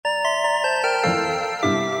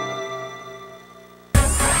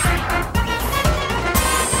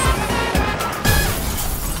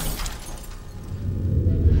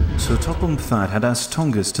Topham Fat had asked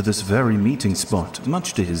Tongas to this very meeting spot,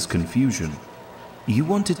 much to his confusion. "You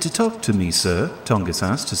wanted to talk to me, sir?" Tongas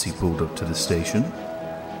asked as he pulled up to the station.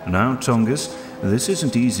 "Now, Tongas, this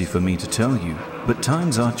isn't easy for me to tell you, but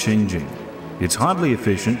times are changing. It's hardly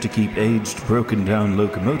efficient to keep aged, broken-down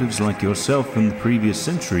locomotives like yourself from the previous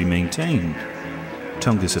century maintained."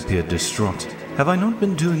 Tongas appeared distraught. "Have I not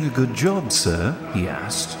been doing a good job, sir?" he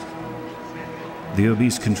asked. The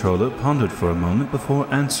Obese Controller pondered for a moment before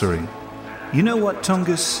answering. "You know what,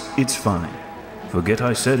 Tongas? It's fine. Forget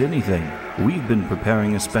I said anything. We've been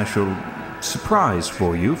preparing a special surprise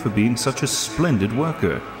for you for being such a splendid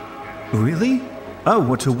worker." "Really? Oh,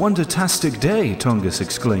 what a wonder-tastic day!" Tongas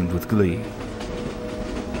exclaimed with glee.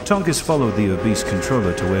 Tongas followed the Obese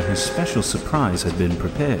Controller to where his special surprise had been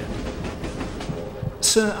prepared.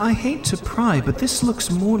 "Sir, I hate to pry, but this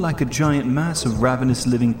looks more like a giant mass of ravenous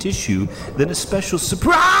living tissue than a special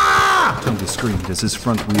surprise!" Tongas screamed as his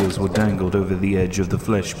front wheels were dangled over the edge of the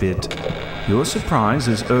flesh pit. "Your surprise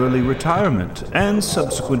is early retirement and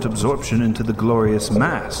subsequent absorption into the glorious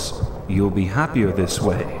mass. You'll be happier this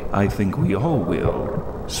way. I think we all will,"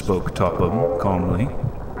 spoke Topham calmly.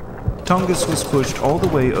 Tongas was pushed all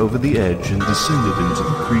the way over the edge and descended into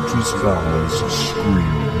the creature's claws,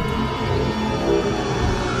 screaming.